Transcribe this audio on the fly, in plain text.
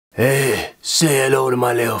Hey, say hello to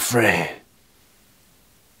my little friend.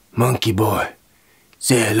 Monkey boy,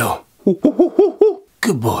 say hello.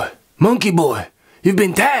 Good boy. Monkey boy, you've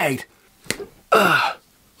been tagged.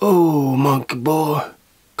 Oh, monkey boy,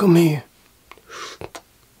 come here.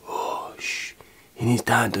 Oh, shh. He needs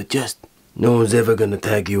time to adjust. No one's ever gonna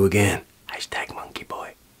tag you again. Hashtag monkey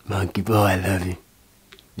boy. Monkey boy, I love you.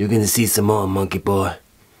 You're gonna see some more, monkey boy.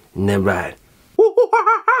 Isn't that right?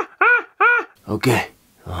 Okay.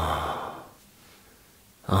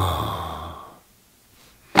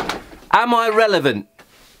 Am I relevant?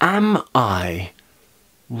 Am I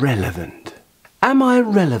relevant? Am I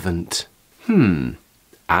relevant? Am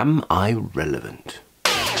I relevant?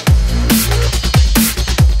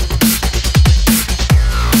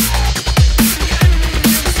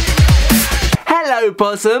 Hello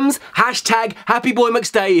possums, hashtag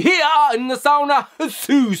HAPPYBOYMCSTAY here in the sauna,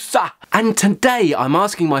 Susa. And today I'm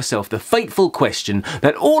asking myself the fateful question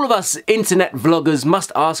that all of us internet vloggers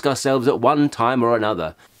must ask ourselves at one time or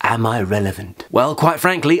another. Am I relevant? Well, quite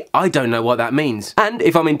frankly, I don't know what that means. And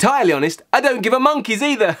if I'm entirely honest, I don't give a monkeys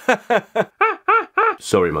either.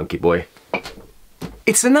 Sorry, monkey boy.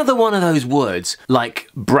 It's another one of those words, like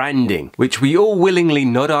branding, which we all willingly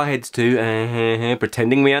nod our heads to,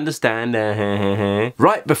 pretending we understand,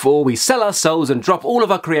 right before we sell our souls and drop all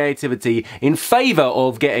of our creativity in favour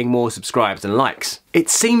of getting more subscribes and likes. It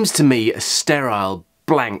seems to me a sterile,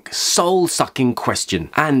 blank, soul-sucking question,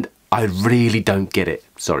 and I really don't get it.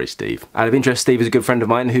 Sorry, Steve. Out of interest, Steve is a good friend of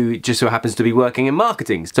mine who just so happens to be working in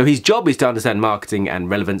marketing. So his job is to understand marketing and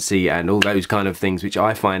relevancy and all those kind of things, which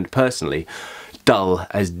I find personally dull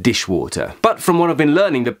as dishwater. But from what I've been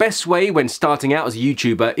learning, the best way when starting out as a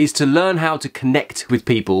YouTuber is to learn how to connect with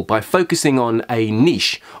people by focusing on a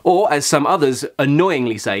niche, or as some others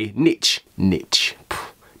annoyingly say, niche. Niche.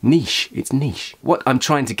 Niche, it's niche. What I'm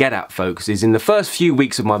trying to get at, folks, is in the first few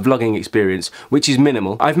weeks of my vlogging experience, which is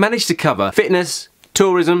minimal, I've managed to cover fitness,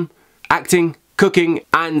 tourism, acting, cooking,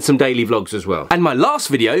 and some daily vlogs as well. And my last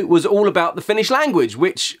video was all about the Finnish language,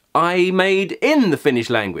 which I made in the Finnish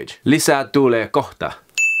language. Lisää tulee kohta.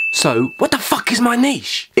 So, what the fuck is my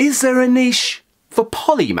niche? Is there a niche for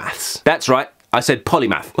polymaths? That's right, I said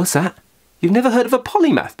polymath. What's that? You've never heard of a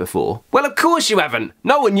polymath before? Well, of course you haven't.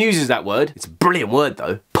 No one uses that word. It's a brilliant word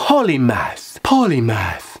though. Polymath.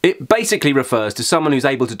 Polymath. It basically refers to someone who's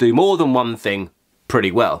able to do more than one thing pretty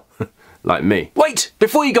well. Like me. Wait!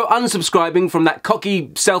 Before you go unsubscribing from that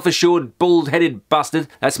cocky, self-assured, bald-headed bastard,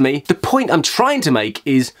 that's me, the point I'm trying to make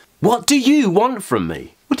is, what do you want from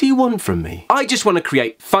me? What do you want from me? I just want to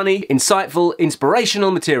create funny, insightful,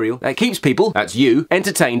 inspirational material that keeps people, that's you,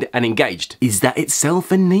 entertained and engaged. Is that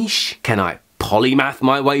itself a niche? Can I polymath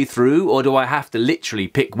my way through, or do I have to literally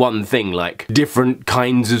pick one thing like different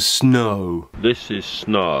kinds of snow? This is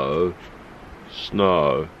snow,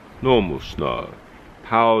 snow, normal snow.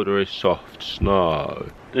 Powdery soft snow.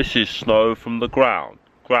 This is snow from the ground,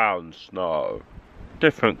 ground snow.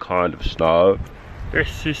 Different kind of snow.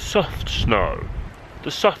 This is soft snow.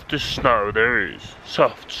 The softest snow there is.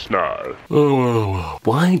 Soft snow.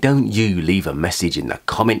 Why don't you leave a message in the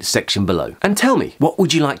comment section below and tell me, what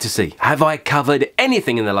would you like to see? Have I covered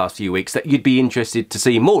anything in the last few weeks that you'd be interested to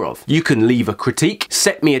see more of? You can leave a critique,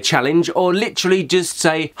 set me a challenge, or literally just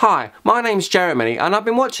say, hi, my name's Jeremy and I've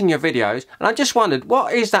been watching your videos and I just wondered,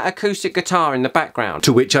 what is that acoustic guitar in the background?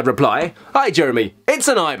 To which I'd reply, hi Jeremy, it's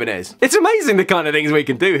an Ibanez. It's amazing the kind of things we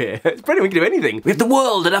can do here. It's brilliant, we can do anything. We have the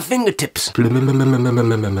world at our fingertips. Why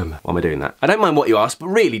am I doing that? I don't mind what you ask, but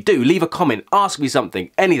really do leave a comment, ask me something,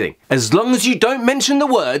 anything. As long as you don't mention the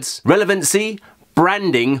words relevancy,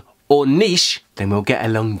 branding, or niche, then we'll get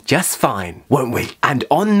along just fine, won't we? And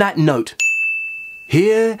on that note,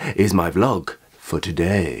 here is my vlog for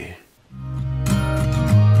today.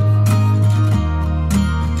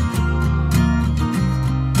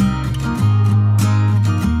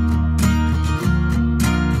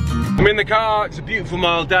 I'm in the car, it's a beautiful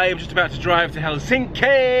mild day, I'm just about to drive to Helsinki.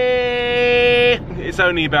 It's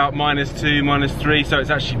only about -2, -3, so it's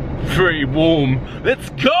actually pretty warm. Let's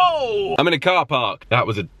go! I'm in a car park. That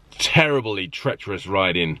was a terribly treacherous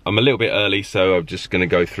ride in. I'm a little bit early, so I'm just gonna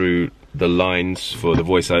go through the lines for the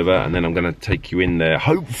voiceover and then I'm gonna take you in there.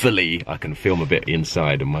 Hopefully I can film a bit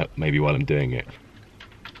inside and maybe while I'm doing it.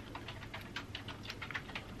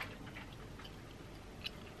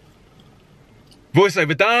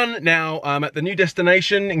 Voiceover done. Now I'm at the new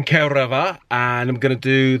destination in Kerava and I'm gonna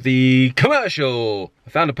do the commercial. I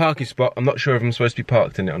found a parking spot. I'm not sure if I'm supposed to be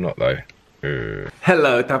parked in it or not though.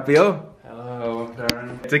 Hello Tapio. Hello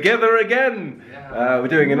Darren. Together again. Yeah. We're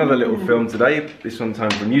doing another little film today. This one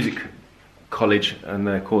time for music college and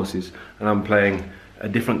their courses. And I'm playing a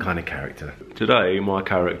different kind of character. Today, my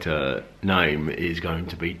character name is going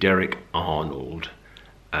to be Derek Arnold,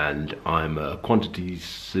 and I'm a quantity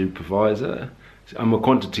supervisor. I'm a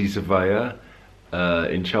quantity surveyor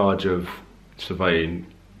in charge of surveying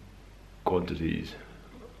quantities.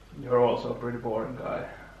 You're also a pretty boring guy.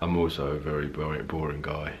 I'm also a very boring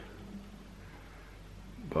guy.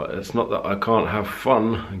 But it's not that I can't have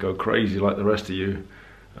fun and go crazy like the rest of you.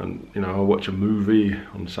 And you know, I watch a movie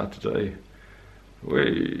on Saturday.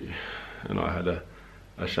 And I had a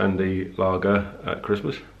shandy lager at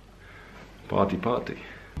Christmas. Party.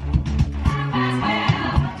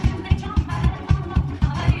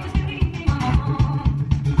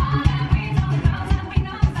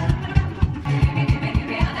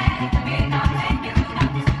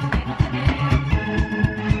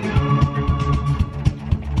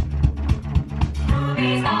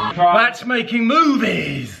 That's making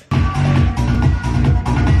movies!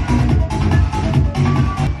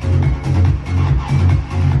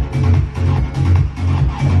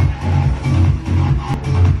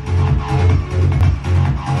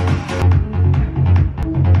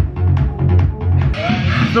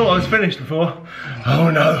 I thought I was finished before. Oh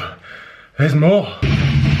no, there's more.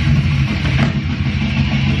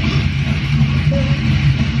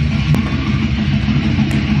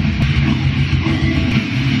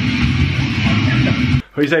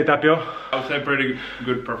 What do you say, Tapio? I would say pretty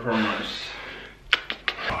good performance.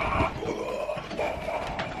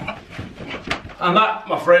 And that,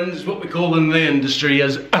 my friends, is what we call in the industry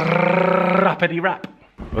as rappity rap.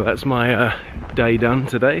 Well, that's my day done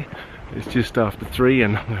today. It's just after 3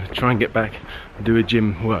 and I'm going to try and get back and do a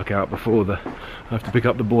gym workout before I have to pick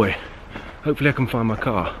up the boy. Hopefully I can find my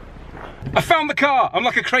car. I found the car! I'm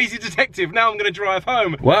like a crazy detective. Now I'm going to drive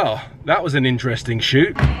home. Well, that was an interesting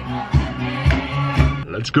shoot.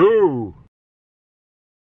 Let's go!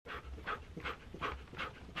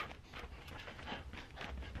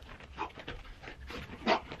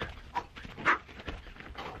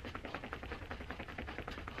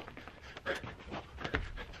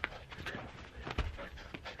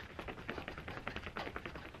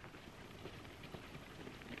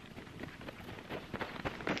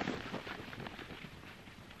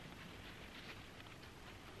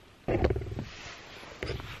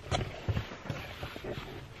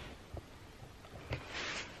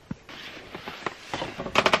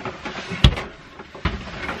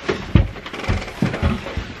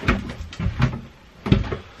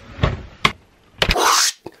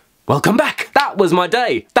 Welcome back! That was my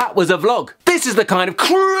day. That was a vlog. This is the kind of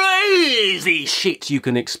crazy shit you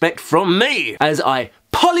can expect from me as I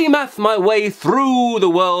polymath my way through the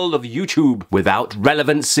world of YouTube without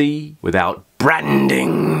relevancy, without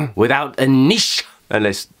branding, without a niche,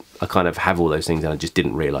 unless I kind of have all those things and I just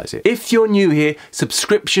didn't realise it. If you're new here,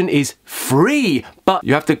 subscription is free, but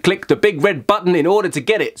you have to click the big red button in order to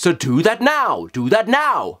get it. So do that now, do that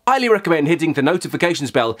now. Highly recommend hitting the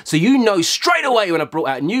notifications bell so you know straight away when I brought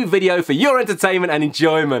out a new video for your entertainment and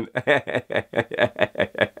enjoyment.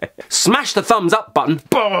 Smash the thumbs up button.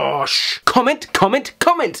 Bosh! Comment.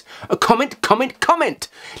 A comment.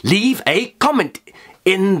 Leave a comment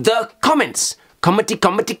in the comments.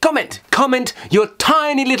 Comment. Comment your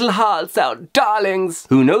tiny little hearts out, darlings.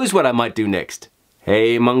 Who knows what I might do next?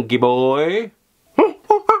 Hey, monkey boy.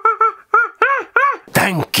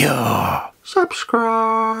 Thank you.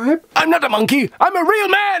 Subscribe. I'm not a monkey. I'm a real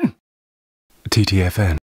man.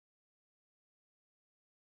 TTFN.